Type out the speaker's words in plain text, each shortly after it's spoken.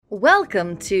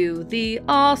Welcome to the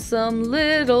Awesome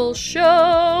Little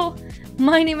Show!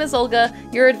 My name is Olga,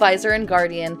 your advisor and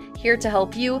guardian, here to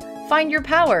help you find your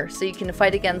power so you can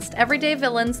fight against everyday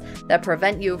villains that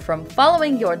prevent you from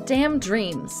following your damn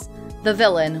dreams. The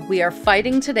villain we are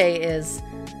fighting today is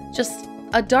just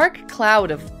a dark cloud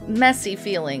of messy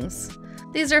feelings.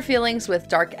 These are feelings with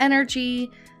dark energy,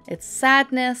 it's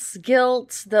sadness,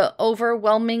 guilt, the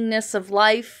overwhelmingness of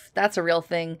life, that's a real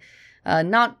thing,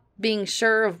 not being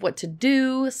sure of what to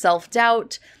do,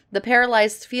 self-doubt, the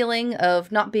paralyzed feeling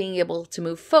of not being able to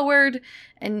move forward,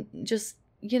 and just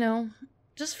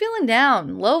feeling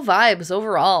down, low vibes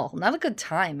overall. Not a good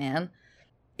time, man.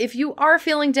 If you are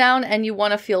feeling down and you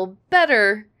want to feel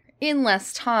better in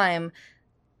less time,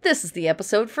 this is the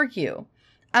episode for you.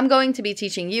 I'm going to be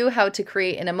teaching you how to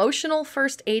create an emotional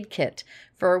first aid kit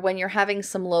for when you're having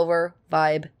some lower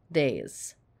vibe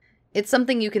days. It's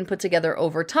something you can put together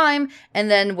over time,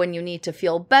 and then when you need to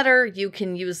feel better, you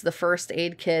can use the first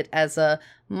aid kit as a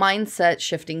mindset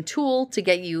shifting tool to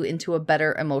get you into a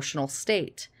better emotional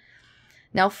state.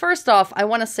 Now, first off, I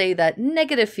want to say that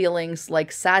negative feelings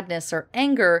like sadness or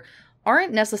anger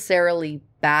aren't necessarily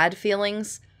bad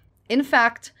feelings. In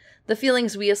fact, the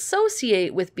feelings we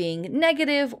associate with being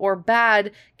negative or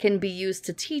bad can be used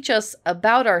to teach us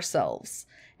about ourselves,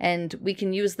 and we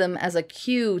can use them as a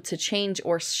cue to change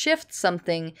or shift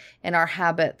something in our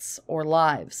habits or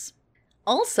lives.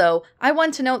 Also, I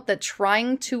want to note that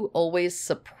trying to always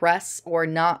suppress or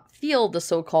not feel the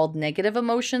so-called negative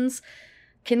emotions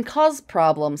can cause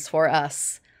problems for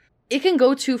us. It can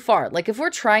go too far. Like if we're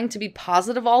trying to be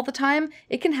positive all the time,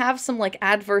 it can have some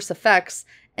adverse effects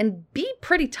and be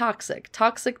pretty toxic.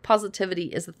 Toxic positivity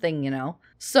is a thing,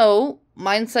 So,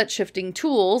 mindset shifting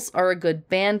tools are a good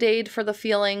band-aid for the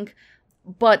feeling,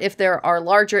 but if there are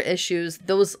larger issues,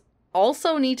 those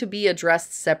also need to be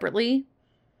addressed separately.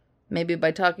 Maybe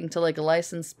by talking to a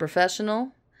licensed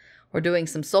professional or doing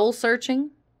some soul searching.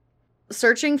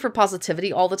 Searching for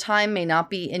positivity all the time may not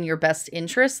be in your best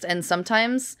interest, and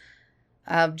sometimes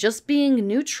just being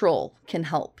neutral can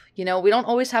help. We don't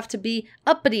always have to be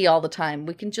uppity all the time.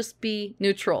 We can just be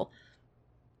neutral.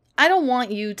 I don't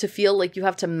want you to feel like you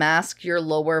have to mask your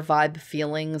lower vibe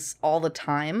feelings all the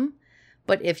time.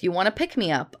 But if you want to pick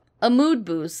me up, a mood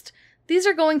boost, these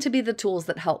are going to be the tools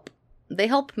that help. They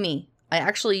help me. I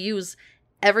actually use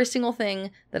every single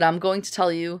thing that I'm going to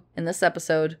tell you in this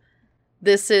episode.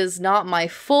 This is not my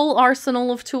full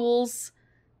arsenal of tools.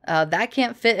 That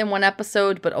can't fit in one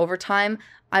episode, but over time,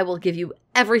 I will give you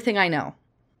everything I know.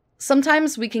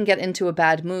 Sometimes we can get into a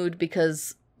bad mood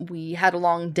because we had a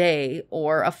long day,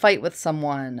 or a fight with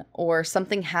someone, or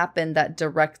something happened that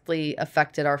directly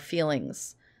affected our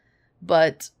feelings.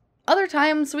 But other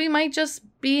times we might just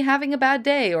be having a bad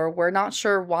day, or we're not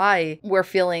sure why we're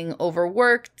feeling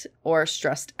overworked, or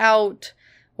stressed out,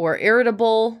 or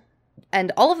irritable.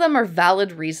 And all of them are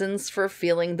valid reasons for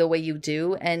feeling the way you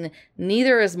do, and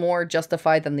neither is more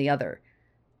justified than the other.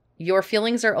 Your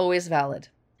feelings are always valid.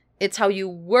 It's how you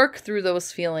work through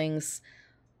those feelings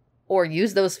or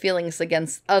use those feelings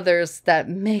against others that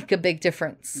make a big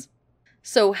difference.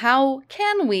 So how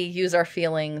can we use our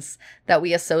feelings that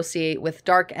we associate with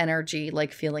dark energy,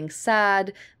 like feeling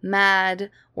sad, mad,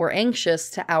 or anxious,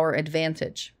 to our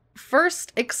advantage?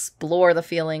 First, explore the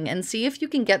feeling and see if you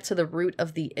can get to the root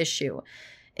of the issue.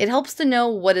 It helps to know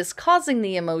what is causing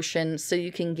the emotion so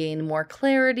you can gain more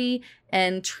clarity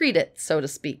and treat it, so to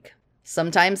speak.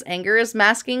 Sometimes anger is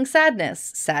masking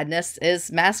sadness. Sadness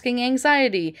is masking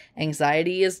anxiety.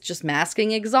 Anxiety is just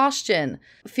masking exhaustion.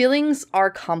 Feelings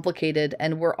are complicated,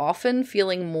 and we're often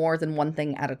feeling more than one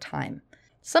thing at a time.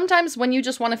 Sometimes when you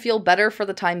just want to feel better for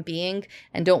the time being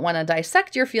and don't want to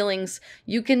dissect your feelings,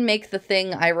 you can make the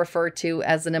thing I refer to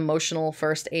as an emotional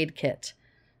first aid kit,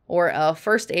 or a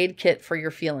first aid kit for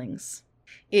your feelings.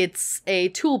 It's a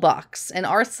toolbox, an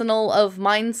arsenal of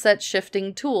mindset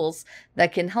shifting tools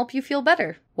that can help you feel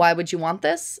better. Why would you want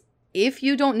this? If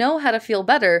you don't know how to feel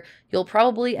better, you'll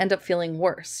probably end up feeling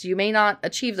worse. You may not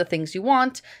achieve the things you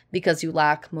want because you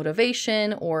lack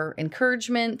motivation or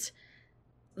encouragement.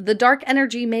 The dark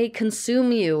energy may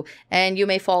consume you, and you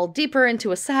may fall deeper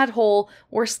into a sad hole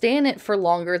or stay in it for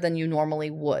longer than you normally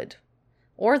would,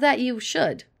 or that you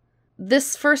should.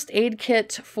 This first aid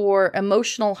kit for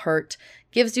emotional hurt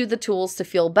gives you the tools to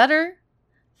feel better,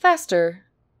 faster,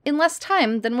 in less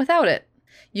time than without it.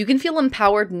 You can feel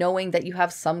empowered knowing that you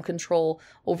have some control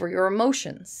over your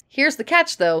emotions. Here's the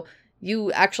catch, though.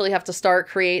 You actually have to start,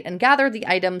 create, and gather the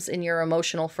items in your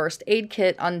emotional first aid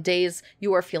kit on days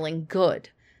you are feeling good.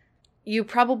 You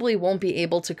probably won't be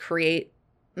able to create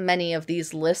many of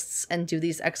these lists and do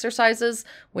these exercises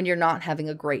when you're not having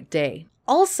a great day.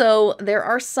 Also, there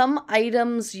are some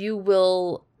items you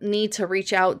will need to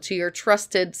reach out to your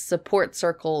trusted support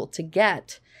circle to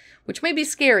get, which may be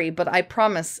scary, but I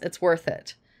promise it's worth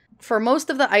it. For most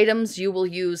of the items, you will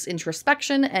use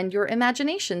introspection and your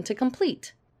imagination to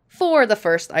complete. For the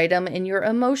first item in your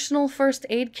emotional first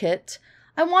aid kit,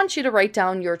 I want you to write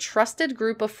down your trusted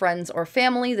group of friends or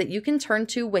family that you can turn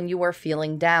to when you are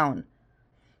feeling down.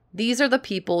 These are the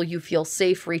people you feel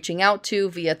safe reaching out to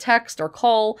via text or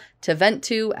call, to vent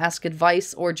to, ask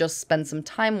advice, or just spend some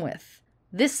time with.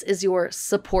 This is your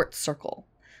support circle.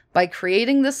 By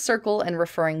creating this circle and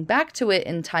referring back to it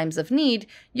in times of need,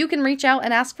 you can reach out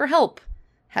and ask for help,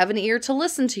 have an ear to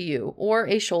listen to you, or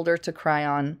a shoulder to cry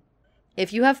on.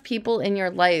 If you have people in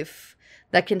your life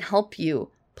that can help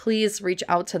you, please reach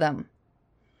out to them.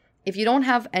 If you don't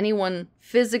have anyone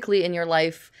physically in your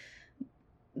life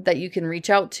that you can reach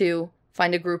out to,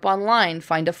 find a group online,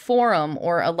 find a forum,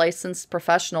 or a licensed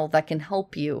professional that can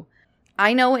help you.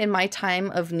 I know in my time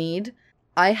of need,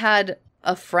 I had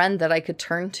a friend that I could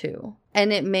turn to,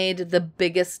 and it made the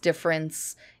biggest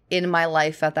difference in my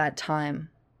life at that time.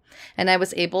 And I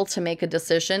was able to make a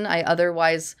decision I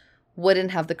otherwise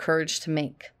wouldn't have the courage to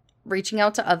make. Reaching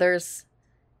out to others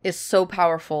is so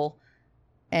powerful,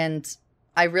 and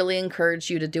I really encourage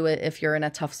you to do it if you're in a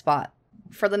tough spot.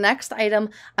 For the next item,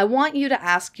 I want you to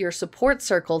ask your support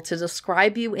circle to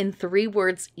describe you in 3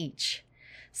 words each.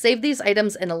 Save these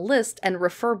items in a list and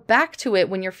refer back to it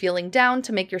when you're feeling down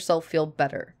to make yourself feel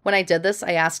better. When I did this,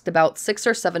 I asked about 6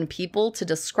 or 7 people to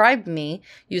describe me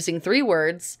using 3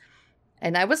 words,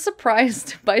 and I was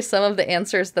surprised by some of the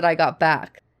answers that I got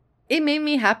back. It made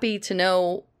me happy to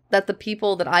know that the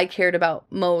people that I cared about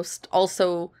most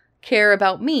also care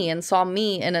about me and saw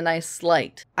me in a nice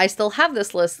light. I still have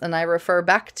this list and I refer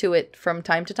back to it from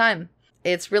time to time.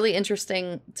 It's really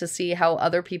interesting to see how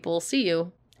other people see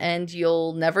you, and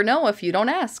you'll never know if you don't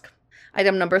ask.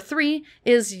 Item number 3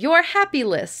 is your happy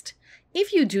list.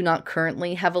 If you do not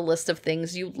currently have a list of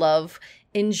things you love,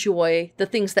 enjoy, the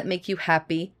things that make you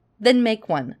happy, then make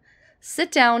one.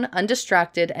 Sit down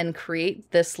undistracted and create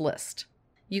this list.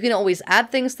 You can always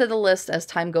add things to the list as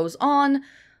time goes on,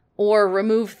 or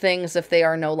remove things if they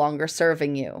are no longer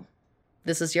serving you.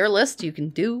 This is your list. You can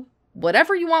do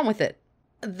whatever you want with it.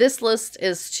 This list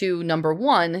is to, number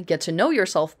 1, get to know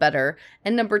yourself better,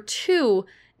 and number 2,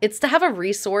 it's to have a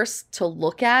resource to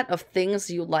look at of things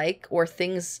you like or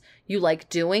things you like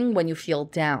doing when you feel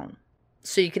down.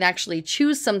 So you can actually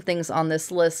choose some things on this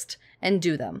list and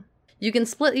do them. You can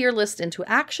split your list into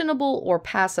actionable or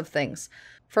passive things.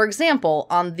 For example,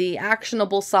 on the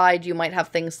actionable side, you might have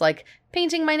things like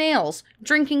painting my nails,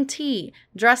 drinking tea,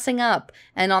 dressing up,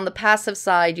 and on the passive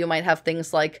side, you might have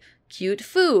things like cute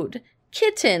food,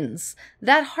 kittens,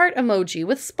 that heart emoji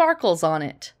with sparkles on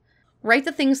it. Write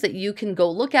the things that you can go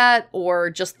look at, or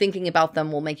just thinking about them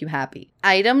will make you happy.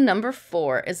 Item number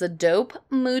 4 is a dope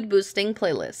mood-boosting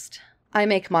playlist. I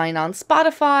make mine on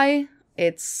Spotify.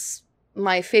 It's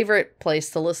my favorite place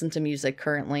to listen to music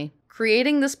currently.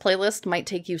 Creating this playlist might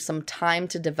take you some time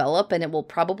to develop, and it will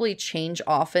probably change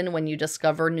often when you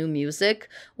discover new music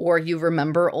or you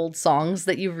remember old songs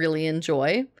that you really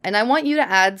enjoy. And I want you to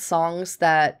add songs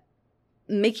that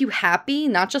make you happy,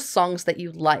 not just songs that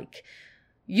you like.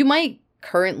 You might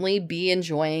currently be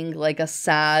enjoying like a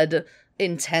sad,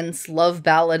 intense love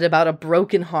ballad about a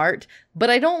broken heart, but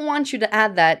I don't want you to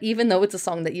add that even though it's a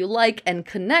song that you like and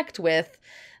connect with.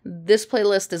 This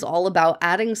playlist is all about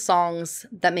adding songs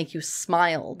that make you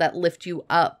smile, that lift you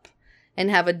up, and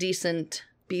have a decent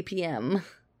BPM.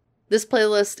 This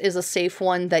playlist is a safe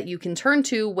one that you can turn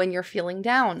to when you're feeling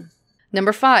down.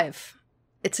 Number 5,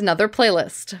 it's another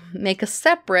playlist. Make a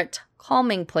separate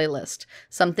calming playlist,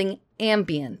 something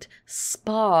ambient,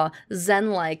 spa,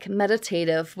 zen-like,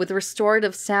 meditative, with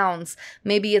restorative sounds.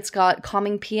 Maybe it's got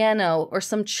calming piano or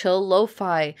some chill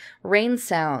lo-fi, rain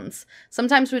sounds.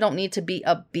 Sometimes we don't need to be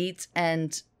upbeat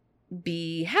and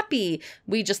be happy.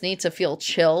 We just need to feel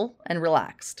chill and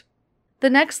relaxed. The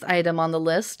next item on the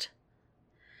list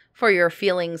for your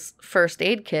feelings first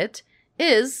aid kit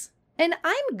is an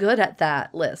I'm good at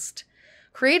that list.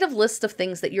 Creative list of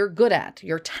things that you're good at,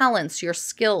 your talents, your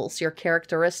skills, your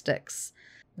characteristics.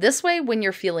 This way, when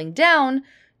you're feeling down,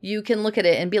 you can look at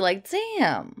it and be like,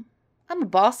 damn, I'm a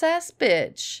boss-ass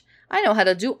bitch. I know how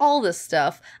to do all this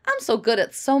stuff. I'm so good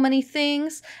at so many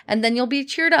things. And then you'll be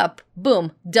cheered up.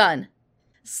 Boom, done.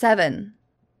 7,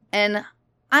 an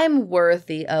I'm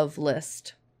worthy of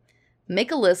list.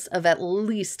 Make a list of at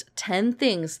least 10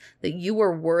 things that you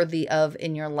are worthy of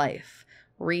in your life.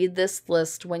 Read this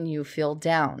list when you feel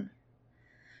down.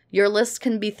 Your list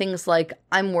can be things like,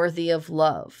 I'm worthy of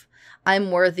love. I'm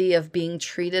worthy of being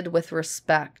treated with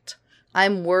respect.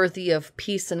 I'm worthy of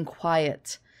peace and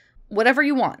quiet. Whatever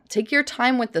you want. Take your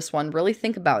time with this one. Really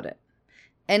think about it.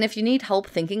 And if you need help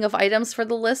thinking of items for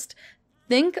the list,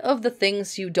 think of the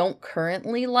things you don't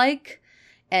currently like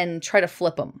and try to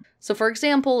flip them. So for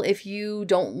example, if you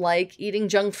don't like eating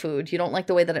junk food, you don't like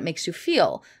the way that it makes you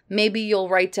feel, maybe you'll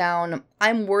write down,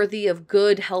 I'm worthy of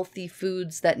good, healthy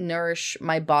foods that nourish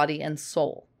my body and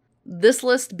soul. This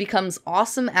list becomes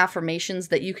awesome affirmations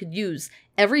that you could use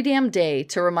every damn day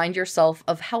to remind yourself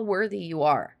of how worthy you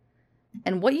are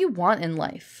and what you want in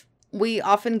life. We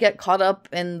often get caught up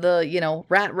in the,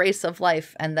 rat race of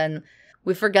life, and then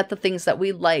we forget the things that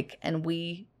we like, and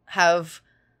we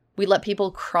let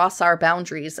people cross our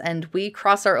boundaries, and we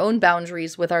cross our own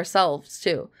boundaries with ourselves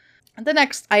too. The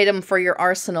next item for your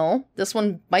arsenal, this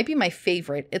one might be my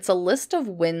favorite. It's a list of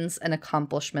wins and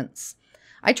accomplishments.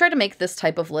 I try to make this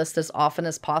type of list as often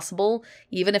as possible,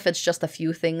 even if it's just a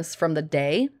few things from the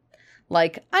day.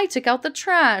 Like, I took out the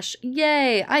trash,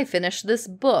 yay, I finished this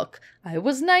book, I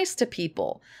was nice to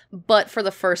people. But for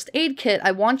the first aid kit,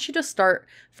 I want you to start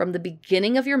from the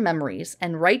beginning of your memories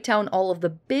and write down all of the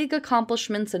big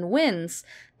accomplishments and wins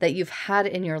that you've had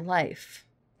in your life.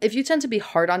 If you tend to be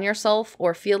hard on yourself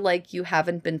or feel like you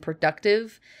haven't been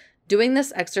productive, doing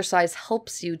this exercise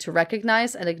helps you to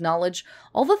recognize and acknowledge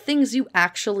all the things you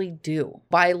actually do.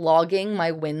 By logging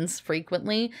my wins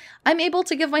frequently, I'm able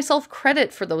to give myself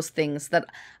credit for those things that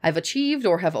I've achieved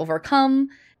or have overcome,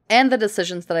 and the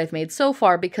decisions that I've made so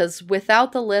far, because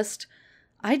without the list,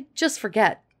 I just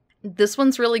forget. This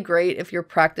one's really great if you're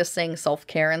practicing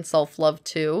self-care and self-love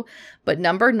too, but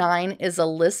number 9 is a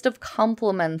list of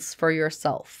compliments for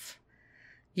yourself.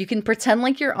 You can pretend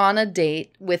like you're on a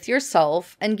date with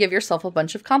yourself and give yourself a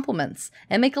bunch of compliments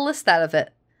and make a list out of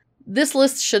it. This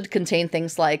list should contain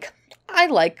things like, I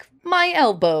like my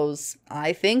elbows.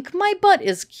 I think my butt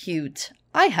is cute.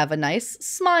 I have a nice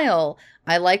smile.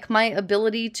 I like my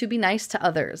ability to be nice to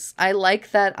others. I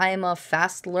like that I am a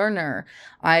fast learner.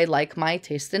 I like my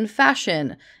taste in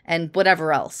fashion, and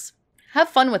whatever else. Have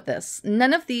fun with this.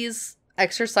 None of these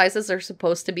exercises are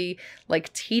supposed to be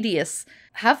tedious.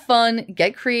 Have fun,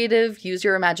 get creative, use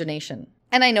your imagination.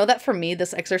 And I know that for me,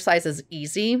 this exercise is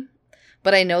easy,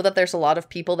 but I know that there's a lot of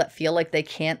people that feel like they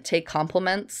can't take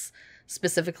compliments,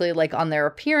 specifically on their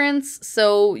appearance.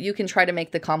 So you can try to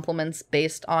make the compliments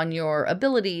based on your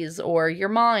abilities or your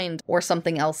mind or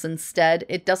something else instead.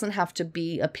 It doesn't have to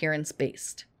be appearance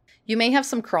based. You may have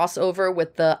some crossover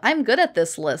with the I'm good at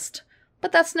this list,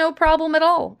 but that's no problem at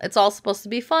all. It's all supposed to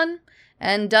be fun.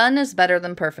 And done is better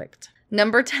than perfect.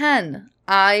 Number 10,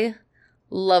 I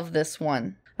love this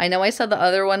one. I know I said the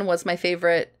other one was my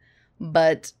favorite,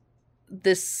 but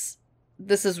this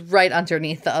is right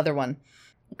underneath the other one.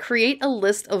 Create a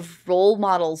list of role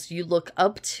models you look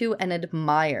up to and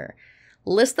admire.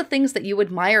 List the things that you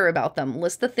admire about them.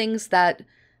 List the things that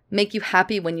make you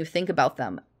happy when you think about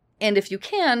them. And if you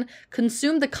can,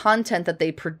 consume the content that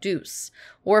they produce.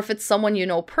 Or if it's someone you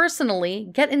know personally,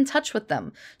 get in touch with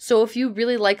them. So if you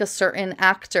really like a certain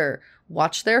actor,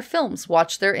 watch their films,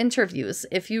 watch their interviews.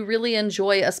 If you really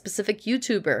enjoy a specific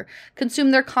YouTuber, consume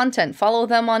their content, follow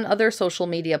them on other social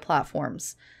media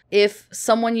platforms. If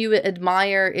someone you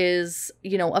admire is,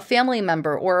 a family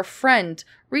member or a friend,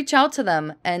 reach out to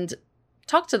them and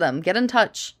talk to them, get in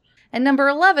touch. And number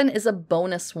 11 is a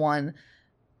bonus one.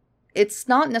 It's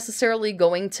not necessarily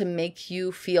going to make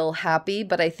you feel happy,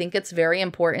 but I think it's very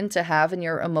important to have in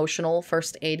your emotional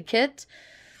first aid kit.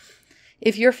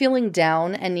 If you're feeling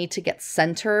down and need to get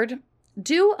centered,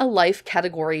 do a life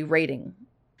category rating.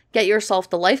 Get yourself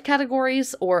the life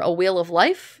categories or a wheel of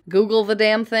life, Google the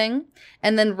damn thing,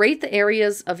 and then rate the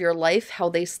areas of your life how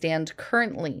they stand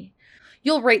currently.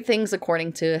 You'll rate things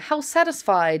according to how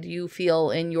satisfied you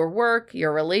feel in your work,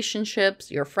 your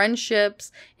relationships, your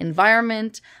friendships,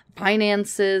 environment,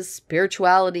 finances,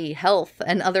 spirituality, health,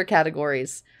 and other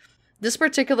categories. This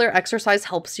particular exercise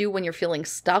helps you when you're feeling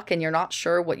stuck and you're not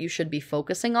sure what you should be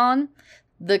focusing on.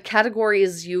 The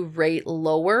categories you rate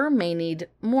lower may need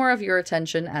more of your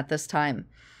attention at this time.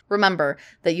 Remember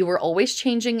that you are always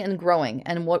changing and growing,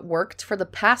 and what worked for the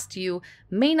past you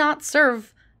may not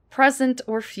serve present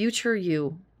or future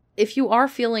you. If you are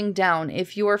feeling down,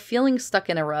 if you are feeling stuck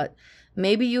in a rut,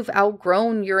 maybe you've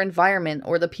outgrown your environment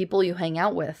or the people you hang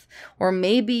out with, or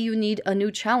maybe you need a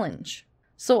new challenge.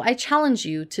 So I challenge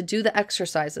you to do the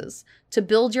exercises, to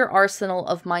build your arsenal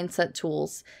of mindset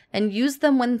tools, and use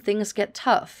them when things get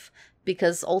tough,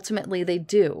 because ultimately they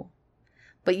do.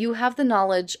 But you have the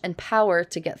knowledge and power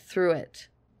to get through it,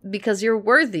 because you're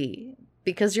worthy,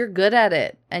 because you're good at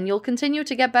it, and you'll continue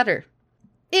to get better.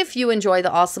 If you enjoy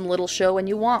The Awesome Little Show and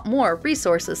you want more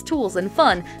resources, tools, and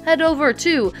fun, head over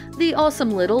to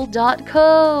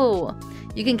theawesomelittle.co.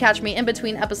 You can catch me in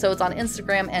between episodes on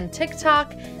Instagram and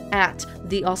TikTok at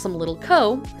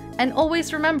theawesomelittle.co. And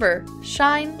always remember,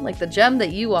 shine like the gem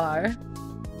that you are.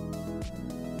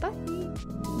 Bye.